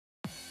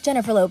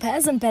Jennifer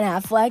Lopez and Ben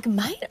Affleck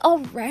might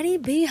already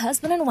be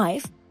husband and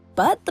wife,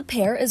 but the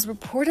pair is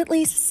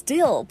reportedly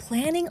still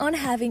planning on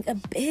having a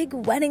big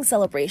wedding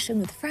celebration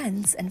with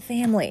friends and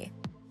family.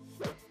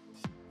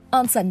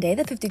 On Sunday,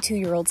 the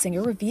 52-year-old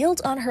singer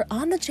revealed on her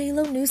On the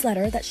JLO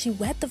newsletter that she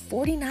wed the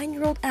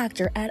 49-year-old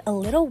actor at a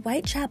little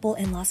white chapel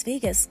in Las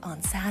Vegas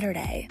on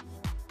Saturday.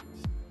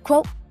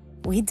 Quote,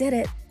 "We did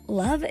it.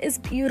 Love is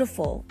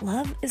beautiful,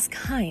 love is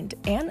kind,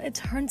 and it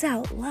turns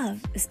out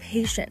love is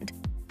patient.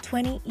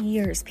 20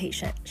 years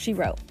patient," she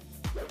wrote.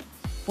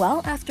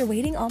 Well, after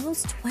waiting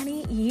almost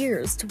 20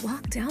 years to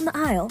walk down the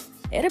aisle,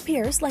 it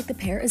appears like the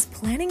pair is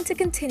planning to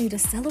continue to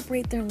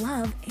celebrate their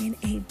love in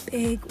a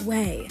big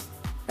way.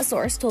 A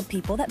source told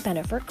People that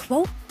Jennifer,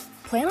 quote,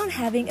 "plan on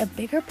having a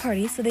bigger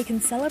party so they can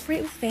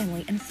celebrate with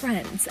family and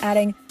friends,"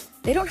 adding,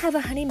 "They don't have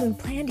a honeymoon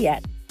planned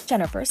yet.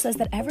 Jennifer says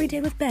that every day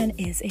with Ben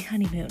is a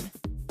honeymoon."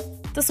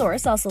 The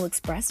source also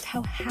expressed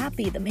how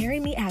happy the Marry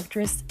Me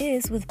actress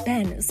is with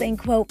Ben, saying,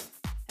 quote,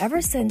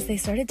 "Ever since they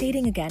started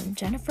dating again,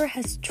 Jennifer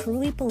has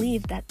truly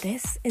believed that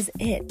this is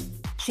it.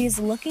 She is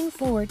looking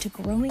forward to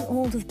growing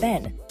old with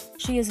Ben.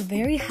 She is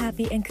very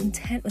happy and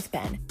content with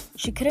Ben.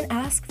 She couldn't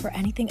ask for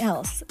anything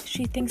else.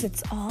 She thinks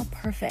it's all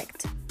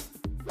perfect."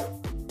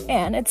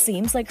 And it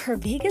seems like her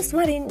Vegas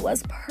wedding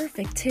was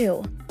perfect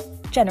too.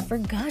 Jennifer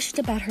gushed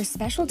about her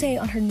special day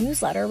on her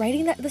newsletter,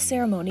 writing that the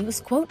ceremony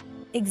was, quote,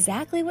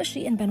 "exactly what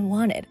she and Ben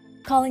wanted,"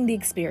 calling the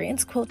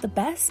experience, quote, "the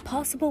best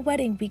possible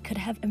wedding we could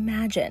have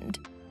imagined."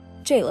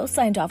 JLo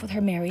signed off with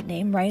her married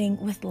name, writing,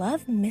 "With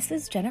love,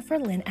 Mrs. Jennifer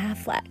Lynn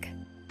Affleck."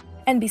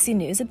 NBC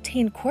News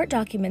obtained court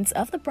documents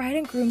of the bride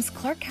and groom's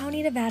Clark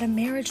County, Nevada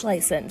marriage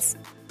license,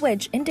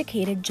 which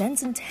indicated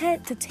Jen's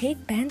intent to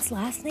take Ben's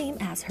last name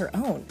as her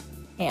own.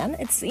 And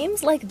it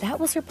seems like that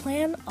was her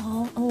plan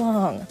all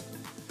along.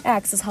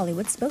 Access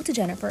Hollywood spoke to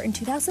Jennifer in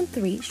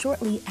 2003,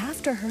 shortly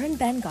after her and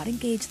Ben got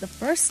engaged the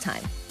first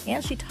time,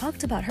 and she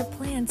talked about her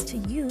plans to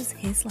use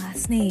his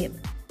last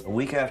name. A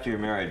week after you're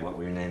married, what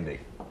will your name be?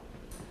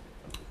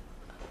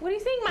 What do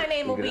you think my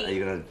name will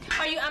be? Am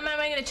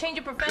I gonna change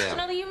it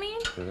professionally, Yeah. you mean?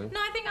 Mm-hmm. No,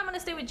 I think I'm gonna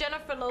stay with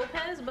Jennifer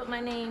Lopez, but my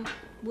name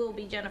will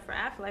be Jennifer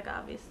Affleck,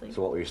 obviously.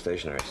 So what will your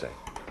stationery say?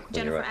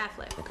 Jennifer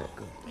Affleck. Okay,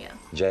 good. Yeah.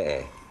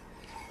 J.A.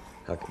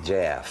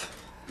 J.F.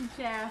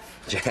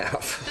 Jeff.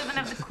 Jeff. Doesn't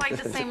have quite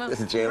the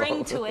same J-Lo.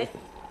 ring to it.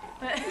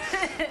 But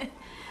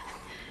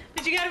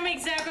you gotta make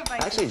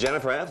sacrifices. Actually,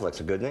 Jennifer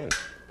Affleck's a good name.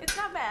 It's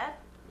not bad.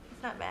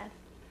 It's not bad.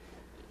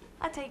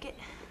 I'll take it.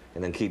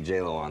 And then keep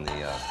J.Lo on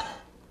the,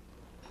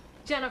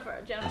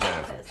 Jennifer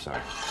Lopez.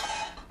 Sorry.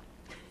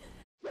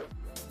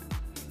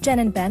 Jen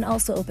and Ben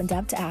also opened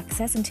up to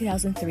Access in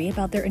 2003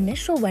 about their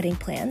initial wedding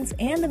plans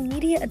and the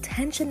media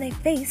attention they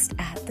faced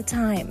at the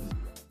time.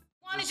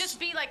 We want to just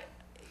be like,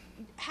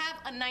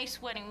 have a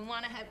nice wedding. We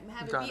want to have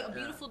it be a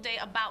beautiful day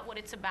about what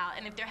it's about.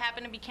 And if there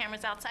happen to be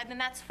cameras outside, then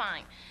that's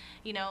fine.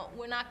 You know,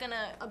 we're not going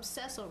to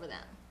obsess over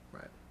that.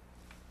 Right.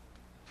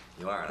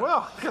 You are.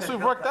 Well, I guess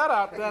we've worked that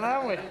out then,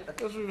 haven't we? I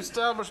guess we've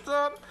established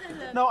that.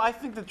 No, I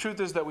think the truth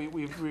is that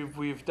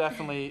we've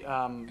definitely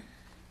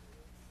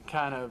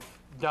kind of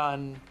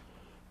done.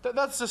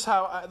 That's just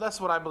how. That's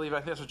what I believe. I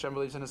think that's what Jen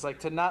believes in. Is like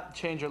to not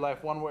change your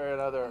life one way or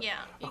another,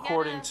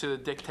 according to the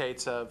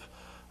dictates of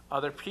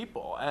other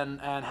people and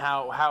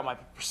how it might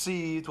be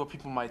perceived, what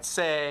people might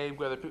say,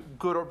 whether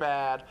good or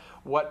bad,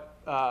 what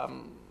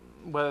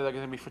whether they're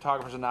going to be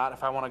photographers or not.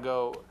 If I want to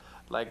go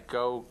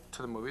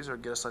to the movies or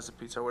get a slice of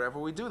pizza or whatever,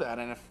 we do that.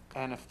 And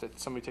if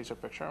somebody takes our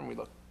picture and we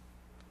look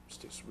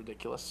just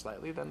ridiculous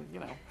slightly, then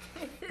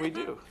we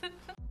do.